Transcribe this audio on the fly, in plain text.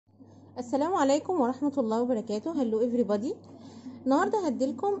السلام عليكم ورحمة الله وبركاته. Hello everybody. النهاردة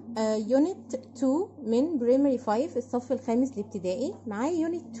هديلكم unit 2 من primary 5 الصف الخامس الابتدائي. معايا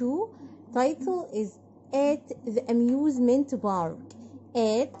unit 2 title is at the amusement park.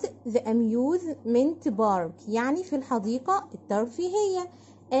 at the amusement park يعني في الحديقة الترفيهية.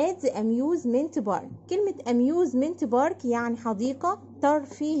 at the amusement park. كلمة amusement park يعني حديقة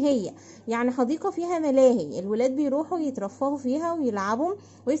ترفيهية، يعني حديقة فيها ملاهي، الولاد بيروحوا يترفهوا فيها ويلعبوا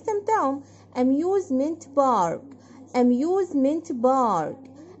ويستمتعوا. amusement park amusement park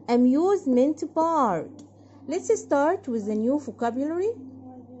amusement park. Let's start with the new vocabulary.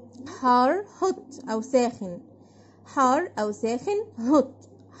 حار hot أو ساخن. حار أو ساخن hot.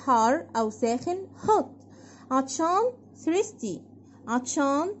 حار أو ساخن hot. عطشان thirsty.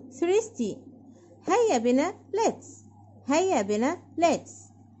 عطشان thirsty. هيا بنا let's. هيا بنا let's.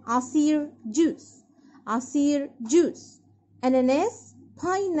 عصير juice. عصير juice. أناناس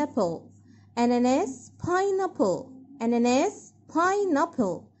pineapple. أناناس pineapple. أناناس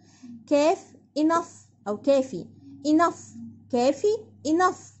pineapple. كاف enough أو كافي. enough كافي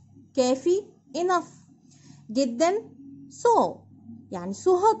enough كافي enough. جدا so يعني so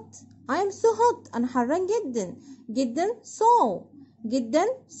hot. I am so hot أنا حران جدا. جدا so. جدا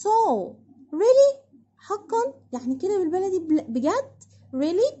so. really حقا يعني كده بالبلدي بجد.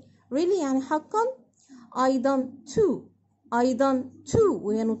 really يعني حقا. أيضا too. أيضا too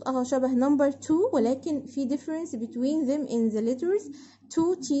وهي نطقها شبه number 2 ولكن في difference between them in the letters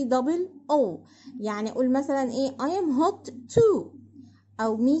 2 T double O. يعني أقول مثلا إيه I am hot too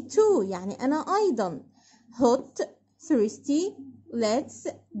أو me too يعني أنا أيضا. hot thirsty let's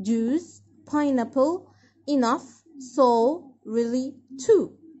juice pineapple enough so really too.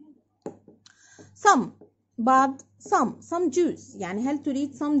 some بعض some juice يعني هل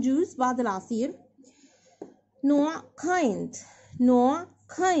تريد some juice بعض العصير. نوع kind. نوع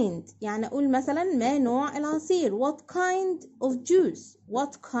kind يعني أقول مثلا ما نوع العصير what kind of juice.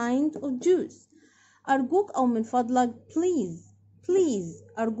 what kind of juice. أرجوك أو من فضلك please.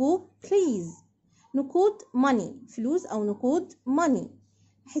 please أرجوك please. نقود money فلوس أو نقود money.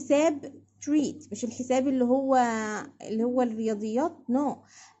 حساب treat مش الحساب اللي هو الرياضيات no.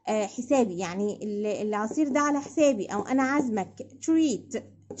 حسابي يعني العصير ده على حسابي أو أنا عازمك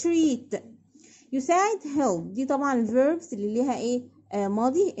treat. يساعد help دي طبعا verbs اللي ليها ايه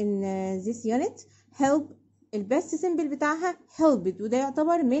ماضي in this unit. help البست سيمبل بتاعها helped وده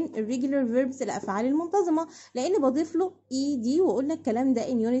يعتبر من irregular verbs الافعال المنتظمه لان بضيف له ed وقلنا الكلام ده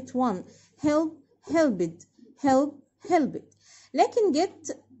in unit 1. helped لكن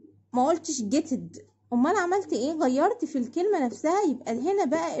get ما قلتش getted. امال عملت ايه غيرت في الكلمه نفسها يبقى هنا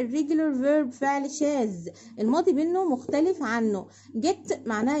بقى irregular verb فعل شاذ الماضي منه مختلف عنه. get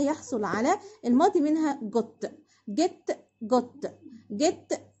معناها يحصل على الماضي منها got.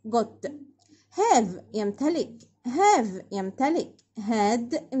 have يمتلك.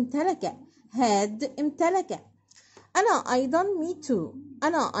 had امتلك. أنا أيضا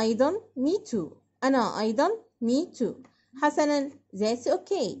me too.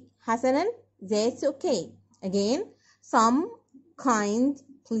 حسنا that's okay. Again some kind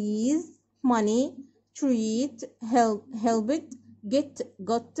please money treat helped get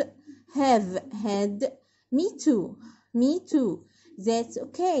got have had me too that's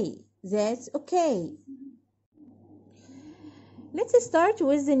okay. Let's start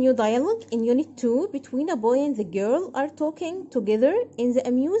with the new dialogue in unit 2. Between a boy and the girl are talking together in the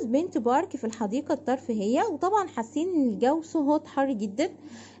amusement park في الحديقة الترفيهية وطبعا حاسين ان الجو so hot حر جدا.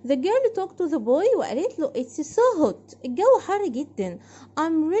 The girl talked to the boy وقالت له it's so hot الجو حر جدا.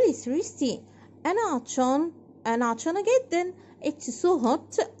 I'm really thirsty أنا عطشانة جدا. It's so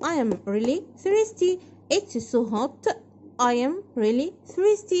hot I am really thirsty. It's so hot I am really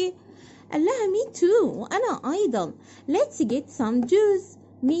thirsty. قال لها me too وأنا أيضا. let's get some juice.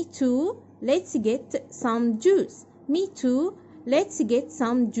 me too let's get some juice. me too let's get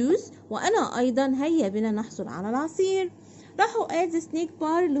some juice وأنا أيضا هيا بنا نحصل على العصير. راحوا at the snack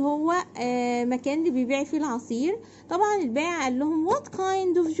bar اللي هو مكان اللي بيبيع فيه العصير. طبعا البائع قال لهم what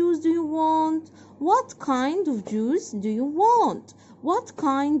kind of juice do you want. what kind of juice do you want. what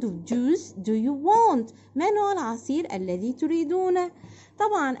kind of juice do you want. ما نوع العصير الذي تريدونه.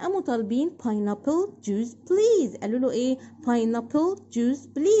 طبعا قاموا طالبين pineapple juice please. قالوا له ايه pineapple juice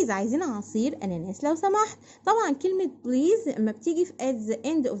please عايزين عصير اناناس لو سمحت. طبعا كلمة please لما بتيجي في at the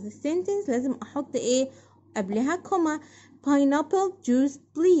end of the sentence لازم احط ايه قبلها كوما. pineapple juice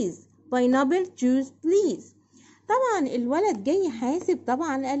please. طبعا الولد جاي حاسب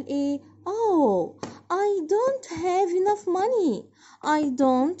طبعا قال ايه oh I don't have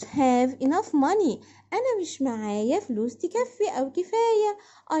enough money. أنا مش معايا فلوس تكفي أو كفاية.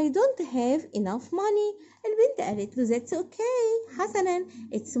 I don't have enough money. البنت قالت له that's okay. حسنا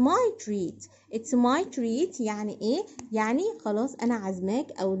it's my treat. it's my treat يعني إيه؟ يعني خلاص أنا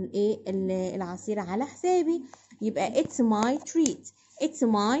عازماك أو العصير على حسابي. يبقى it's my treat. it's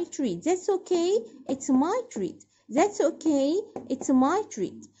my treat. that's okay. it's my treat. that's okay. it's my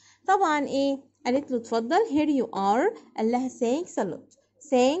treat. طبعا إيه؟ قالت له اتفضل here you are. قال لها thanks a lot.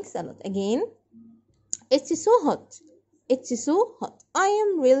 thanks a lot. again it's so hot. it's so hot. I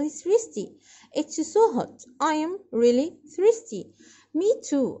am really thirsty. it's so hot. I am really thirsty. Me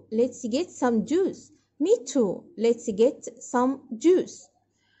too. Let's get some juice. me too. Let's get some juice.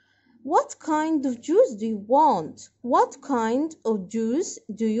 What kind of juice do you want? what kind of juice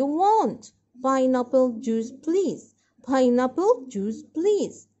do you want? Pineapple juice please. pineapple juice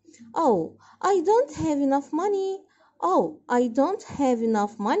please. Oh, I don't have enough money. Oh, I don't have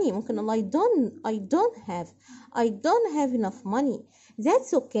enough money. ممكن الله I don't have enough money.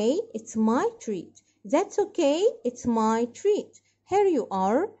 That's okay. It's my treat. That's okay. It's my treat. Here you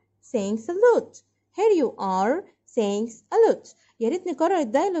are. Thanks a lot. Here you are. Thanks a lot. يا ريت نكرر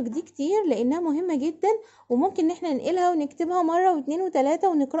الدايلوج دي كتير لانها مهمة جدا، وممكن ان احنا ننقلها ونكتبها مرة واثنين وثلاثة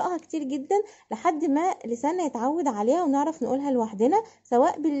ونقرأها كتير جدا لحد ما لساننا يتعود عليها ونعرف نقولها لوحدنا،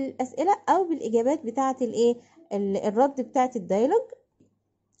 سواء بالاسئلة او بالاجابات بتاعة الرد بتاعة الدايلوج.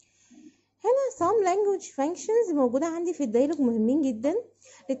 هنا some language functions موجودة عندي في الدايلوج مهمين جدا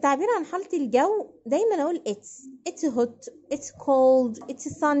للتعبير عن حالة الجو. دايما اقول it's hot, it's cold, it's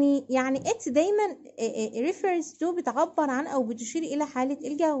sunny. يعني it's دايما refers to بتعبر عن او بتشير الى حالة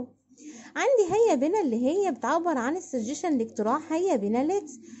الجو. عندي هيا بنا اللي هي بتعبر عن السجيشن الاقتراح. هيا بنا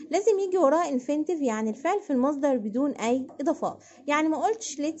let's لازم يجي وراها infinitive يعني الفعل في المصدر بدون اي اضافات. يعني ما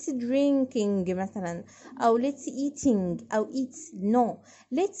قلتش let's drinking مثلا او let's eating او eats. no.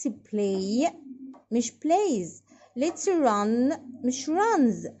 let's play مش plays. let's run مش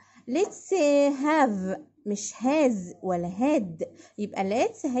runs. let's have مش has ولا had. يبقى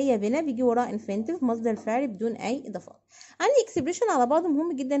let's هيا بنا بيجي وراها infinitive مصدر الفعل بدون اي اضافات. عندي expression على بعضه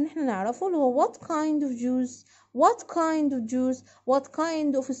مهم جدا ان احنا نعرفه اللي هو what kind of juice, what kind of juice, what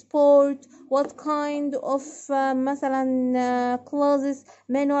kind of sport, what kind of مثلا clothes.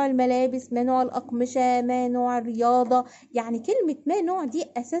 ما نوع الملابس، ما نوع الأقمشة، ما نوع الرياضة. يعني كلمة ما نوع دي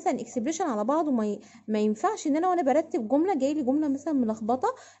أساسا expression على بعضه. ما ينفعش ان انا وانا برتب جملة جاي لي جملة مثلا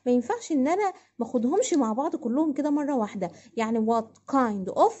ملخبطة، ما ينفعش ان انا ماخدهمش مع بعض كلهم كده مرة واحدة. يعني what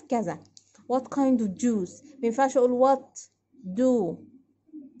kind of كذا، what kind of juice. ما ينفعش اقول what do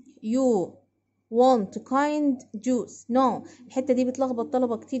you want kind juice. no. الحتة دي بتلخبط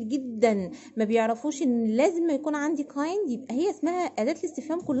طلبة كتير جدا، ما بيعرفوش ان لازم يكون عندي kind. يبقى هي اسمها أداة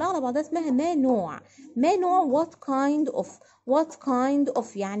الاستفهام كلها على بعضها اسمها ما نوع. ما نوع what kind of. what kind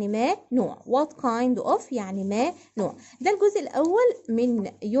of يعني ما نوع. what kind of يعني ما نوع. ده الجزء الأول من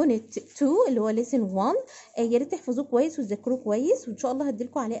unit 2 اللي هو lesson 1. يا ريت تحفظوه كويس وتذاكروه كويس، وإن شاء الله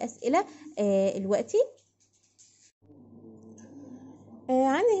هديلكوا عليه أسئلة دلوقتي.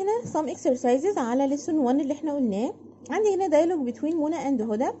 عندي هنا some exercises على lesson 1 اللي احنا قلناه. عندي هنا dialogue between منى and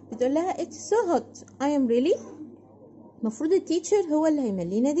هدى. بتقول لها it's so hot I am really. المفروض التيتشر هو اللي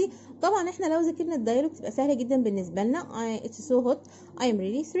هيملينا دي. طبعا احنا لو ذاكرنا الدايلوج تبقى سهله جدا بالنسبه لنا. it's so hot I am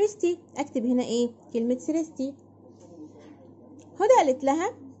really thirsty. اكتب هنا ايه كلمه thirsty. هدى قالت لها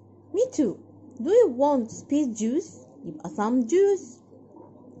me too. do you want space juice؟ يبقى some juice.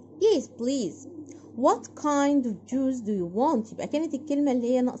 yes please. what kind of juice do you want؟ يبقى كانت الكلمة اللي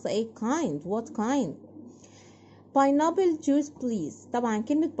هي ناقصة ايه kind. what kind. pineapple juice please. طبعا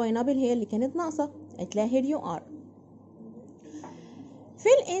كلمة pineapple هي اللي كانت ناقصة. قالت لها here you are.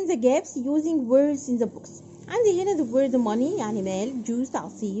 fill in the gaps using words in the box. عندي هنا the word money يعني مال، juice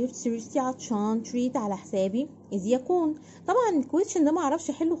عصير، thirsty عطشان، treat على حسابي، إذ يكون. طبعا الكويشن ده معرفش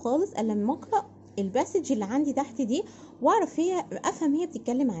احله خالص الا لما اقرأ الباسج اللي عندي تحت دي واعرف هي افهم هي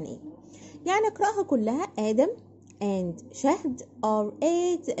بتتكلم عن ايه. يعني اقرأها كلها. آدم and شهد are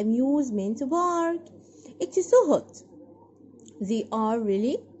at the amusement park. It's so hot. They are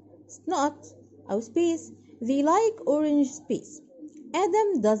really not أو space. They like orange space.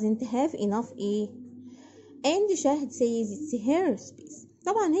 Adam doesn't have enough A. and شهد says it's her space.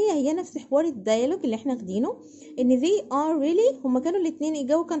 طبعا هي نفس حوار الديالوج اللي احنا واخدينه ان they are really. هما كانوا الاتنين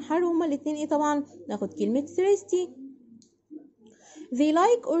الجو كان حر، هما الاتنين ايه طبعا ناخد كلمة thirsty. they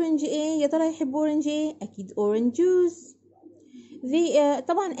like orange ايه يا ترى يحبوا orange ايه؟ اكيد orange juice. they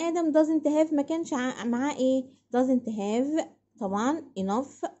طبعا آدم doesn't have ما كانش معاه ايه doesn't have طبعا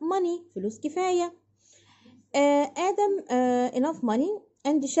enough money فلوس كفاية. آدم enough money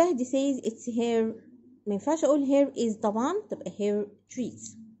and شهد says it's her. ما ينفعش اقول her is طبعا تبقى her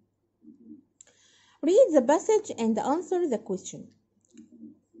treats. Read the passage and answer the question.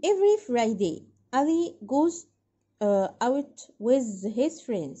 Every Friday, Ali goes out with his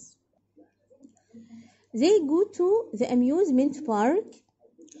friends. They go to the amusement park.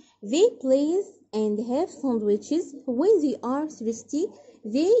 They play and have sandwiches. When they are thirsty,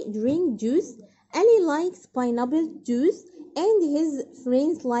 they drink juice. Ali likes pineapple juice and his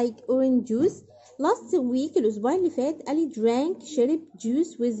friends like orange juice. Last week, الأسبوع اللي فات, Ali شرب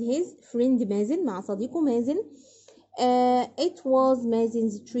juice with his friend مازن, مع صديقه مازن. It was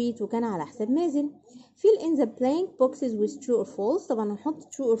Mazin's treat, وكان على حساب مازن. Fill in the blank boxes with true or false. طبعا هنحط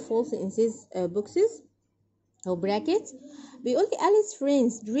true or false in these boxes أو brackets. بيقول لي Ali's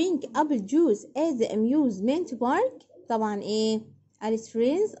friends drink apple juice at the amusement park. طبعا ايه؟ Ali's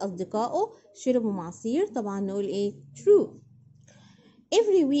friends أصدقائه شربوا معصير. طبعا نقول ايه؟ true.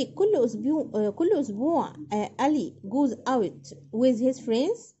 Every week كل أسبوع Ali goes out with his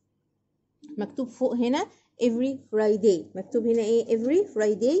friends. مكتوب فوق هنا every Friday. مكتوب هنا ايه؟ every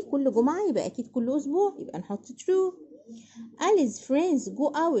Friday كل جمعة، يبقى أكيد كل أسبوع، يبقى نحط true. Ali's friends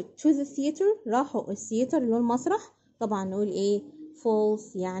go out to the theater. راحوا الثياتر اللي هو المسرح. طبعا نقول ايه؟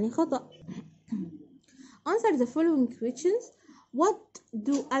 false يعني خطأ. Answer the following questions. What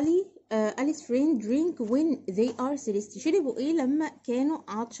do Ali's friends drink when they are thirsty? شربوا ايه لما كانوا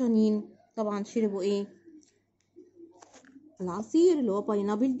عطشانين؟ طبعا شربوا ايه؟ العصير اللي هو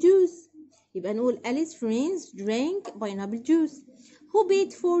pineapple juice. يبقى نقول Ali's friends drank pineapple juice. Who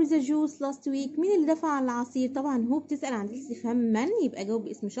paid for the juice last week? مين اللي دفع على العصير؟ طبعا هو بتسأل عن الاستفهام من، يبقى جاوب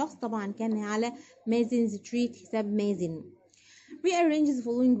باسم شخص. طبعا كان على مازن's treat، حساب مازن. Rearrange the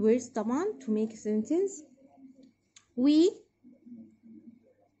following words طبعا to make a sentence. We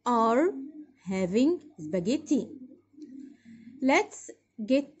are having spaghetti. Let's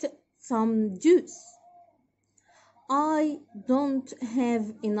get some juice. I don't have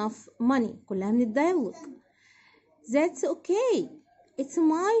enough money. كلها من الديالوج. That's okay. It's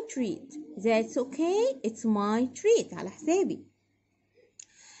my treat. That's okay. It's my treat. على حسابي.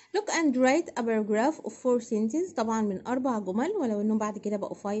 Look and write a paragraph of 4 sentences. طبعا من 4 جمل، ولو انهم بعد كده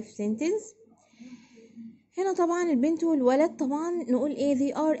بقوا 5 sentences. هنا طبعا البنت والولد طبعا نقول ايه؟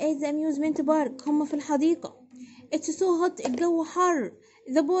 they are at the amusement park. هم في الحديقة. It's so hot. الجو حر.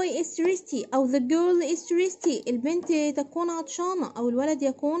 The boy is thirsty أو the girl is thirsty. البنت تكون عطشانة أو الولد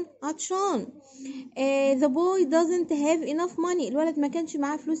يكون عطشان. The boy doesn't have enough money. الولد ما كانش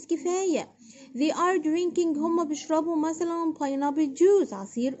معاه فلوس كفاية. They are drinking. هم بيشربوا مثلا pineapple juice،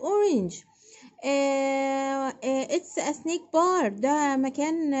 عصير أورنج. It's a snack bar. ده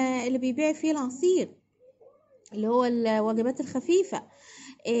مكان اللي بيبيع فيه العصير، اللي هو الوجبات الخفيفة.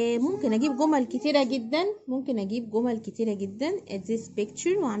 ممكن اجيب جمل كتيرة جدا at this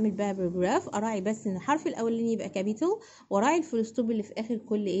picture واعمل بقى paragraph. اراعي بس ان الحرف الاولاني يبقى capital، وراعي الفول ستوب اللي في اخر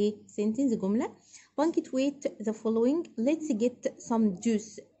كل ايه sentence جملة. punctuate the following. let's get some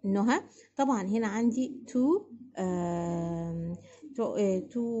juice. نهى. طبعا هنا عندي two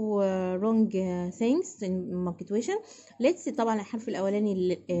wrong things in punctuation. let's طبعا الحرف الاولاني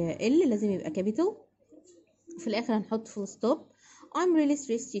اللي لازم يبقى capital، في الاخر هنحط فول ستوب. I'm really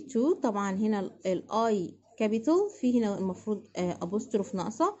thirsty too. طبعا هنا الاي كابيتال، في هنا المفروض apostrophe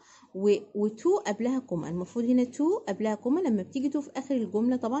ناقصه و2 قبلها كوما. المفروض هنا 2 قبلها كوما. لما بتيجي 2 في اخر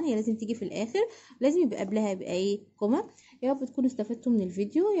الجمله طبعا هي لازم تيجي في الاخر، لازم يبقى قبلها يبقى ايه؟ كوما. يا رب تكونوا استفدتوا من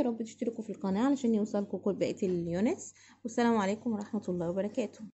الفيديو، يا رب تشتركوا في القناه علشان يوصلكم كل بقيه اليونتس. والسلام عليكم ورحمه الله وبركاته.